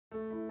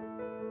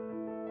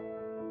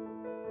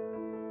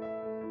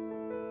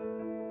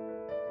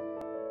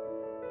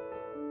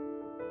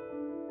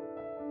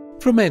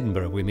From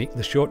Edinburgh we make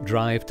the short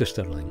drive to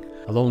Stirling.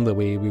 Along the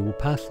way we will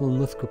pass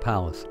Linlithgow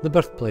Palace, the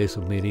birthplace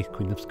of Mary,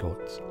 Queen of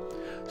Scots.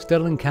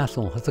 Stirling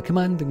Castle has a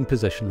commanding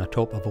position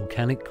atop a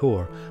volcanic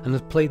core and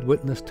has played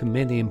witness to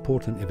many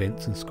important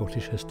events in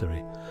Scottish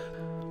history.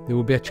 There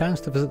will be a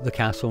chance to visit the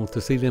castle to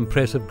see the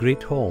impressive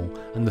Great Hall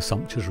and the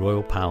sumptuous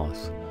Royal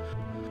Palace.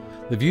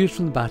 The views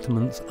from the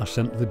battlements are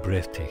simply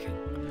breathtaking.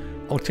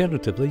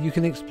 Alternatively, you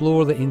can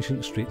explore the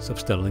ancient streets of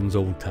Stirling's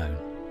Old Town.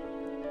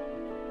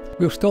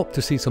 We'll stop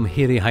to see some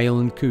hairy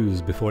Highland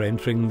coos before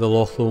entering the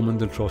Loch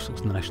Lomond and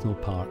Trossachs National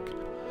Park.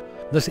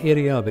 This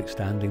area of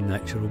outstanding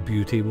natural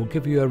beauty will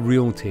give you a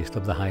real taste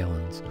of the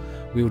Highlands.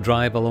 We'll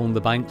drive along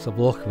the banks of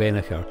Loch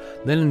Venacher,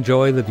 then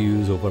enjoy the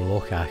views over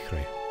Loch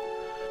Achray.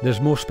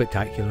 There's more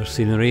spectacular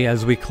scenery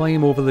as we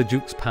climb over the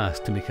Duke's Pass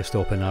to make a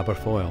stop in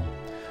Aberfoyle.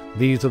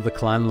 These are the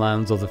clan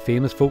lands of the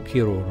famous folk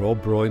hero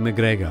Rob Roy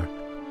MacGregor.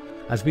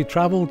 As we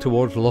travel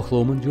towards Loch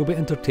Lomond, you'll be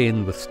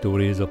entertained with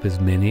stories of his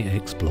many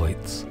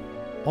exploits.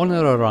 On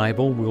our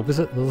arrival, we'll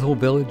visit the little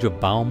village of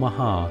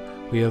Balmaha,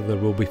 where there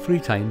will be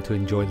free time to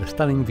enjoy the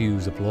stunning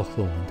views of Loch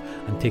Lomond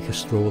and take a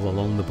stroll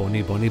along the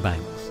bonny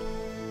banks.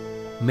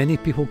 Many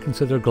people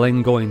consider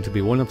Glengoyne to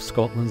be one of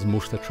Scotland's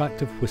most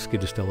attractive whisky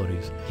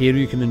distilleries. Here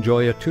you can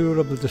enjoy a tour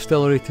of the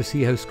distillery to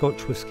see how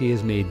Scotch whisky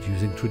is made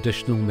using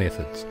traditional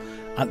methods.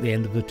 At the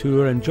end of the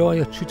tour,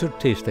 enjoy a tutored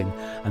tasting,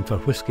 and for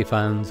whisky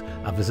fans,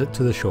 a visit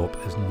to the shop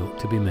is not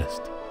to be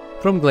missed.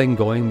 From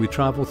Glengoyne we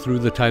travel through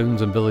the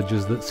towns and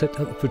villages that sit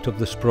at the foot of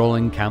the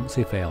sprawling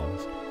Campsie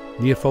Fells.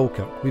 Near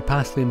Falkirk we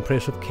pass the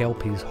impressive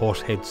Kelpies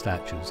horse head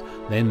statues,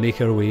 then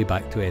make our way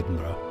back to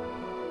Edinburgh.